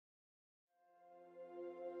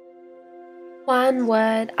One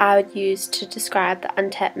word I would use to describe the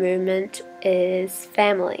Untapped movement is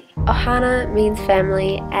family. Ohana means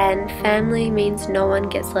family, and family means no one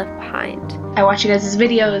gets left behind. I watch you guys'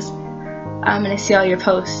 videos, and I see all your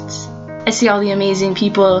posts. I see all the amazing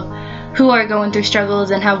people who are going through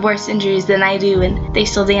struggles and have worse injuries than I do, and they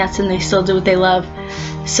still dance and they still do what they love.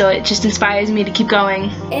 So it just inspires me to keep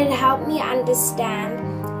going. It helped me understand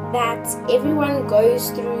that everyone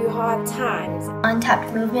goes through hard times.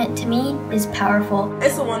 Untapped movement to me is powerful.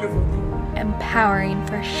 It's a wonderful thing. Empowering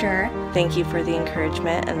for sure. Thank you for the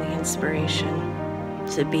encouragement and the inspiration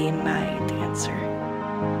to be my dancer.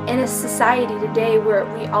 In a society today where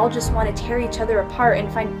we all just want to tear each other apart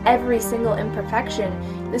and find every single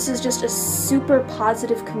imperfection, this is just a super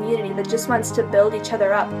positive community that just wants to build each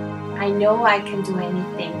other up. I know I can do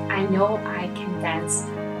anything. I know I can dance.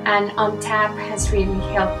 And Untapped has really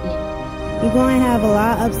helped me. You're going to have a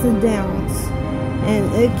lot of ups and downs,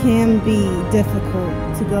 and it can be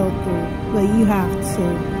difficult to go through, but you have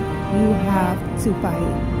to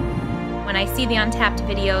fight. When I see the Untapped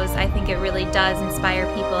videos, I think it really does inspire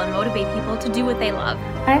people and motivate people to do what they love.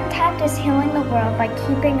 Untapped is healing the world by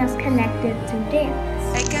keeping us connected through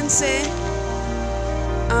dance. I can say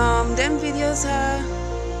them videos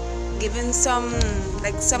are giving some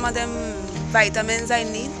of them vitamins I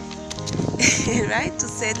need, right, to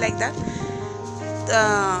say it like that,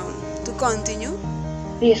 to continue.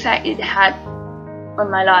 The effect it had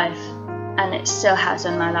on my life, and it still has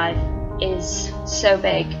on my life, is so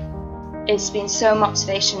big. It's been so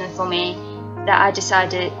motivational for me that I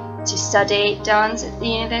decided to study dance at the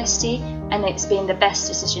university, and it's been the best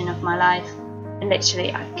decision of my life. And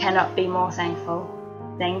literally, I cannot be more thankful.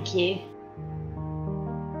 Thank you.